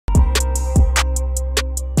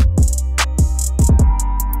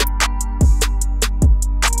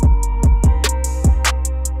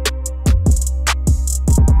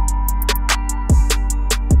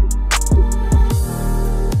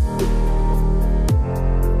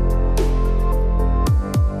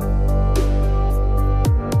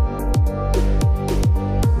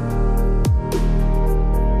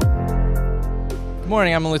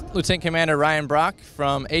morning, I'm Lieutenant Commander Ryan Brock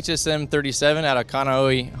from HSM-37 out of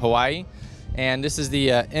Kanaoe, Hawaii. And this is the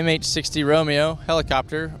MH-60 Romeo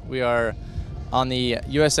helicopter. We are on the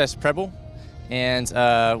USS Preble, and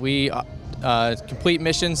we complete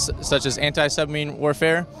missions such as anti-submarine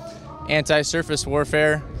warfare, anti-surface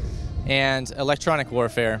warfare, and electronic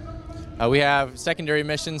warfare. We have secondary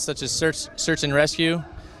missions such as search and rescue,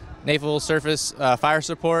 Naval Surface Fire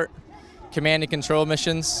Support, command and control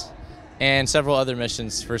missions, and several other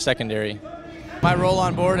missions for secondary. My role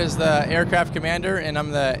on board is the aircraft commander, and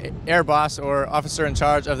I'm the air boss or officer in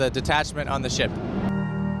charge of the detachment on the ship.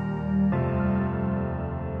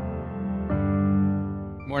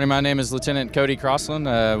 Good morning, my name is Lieutenant Cody Crossland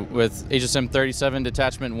with HSM-37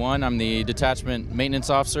 Detachment 1. I'm the detachment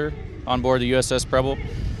maintenance officer on board the USS Preble.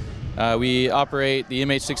 We operate the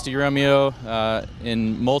MH-60 Romeo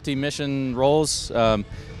in multi-mission roles.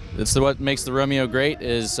 It's what makes the Romeo great,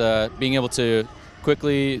 is being able to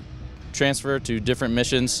quickly transfer to different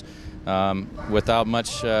missions without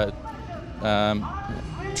much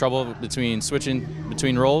trouble switching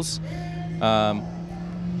between roles.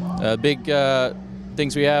 Big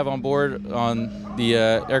things we have on board on the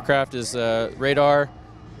aircraft is radar,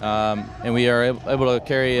 and we are able to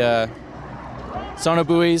carry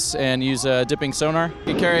sonobuoys and use dipping sonar.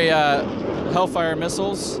 We carry Hellfire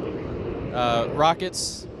missiles,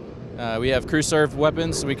 rockets. We have crew-served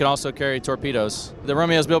weapons. We can also carry torpedoes. The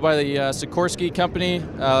Romeo is built by the Sikorsky Company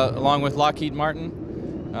along with Lockheed Martin.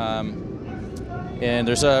 And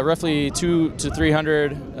there's roughly 200 to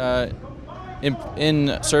 300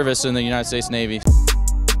 in service in the United States Navy.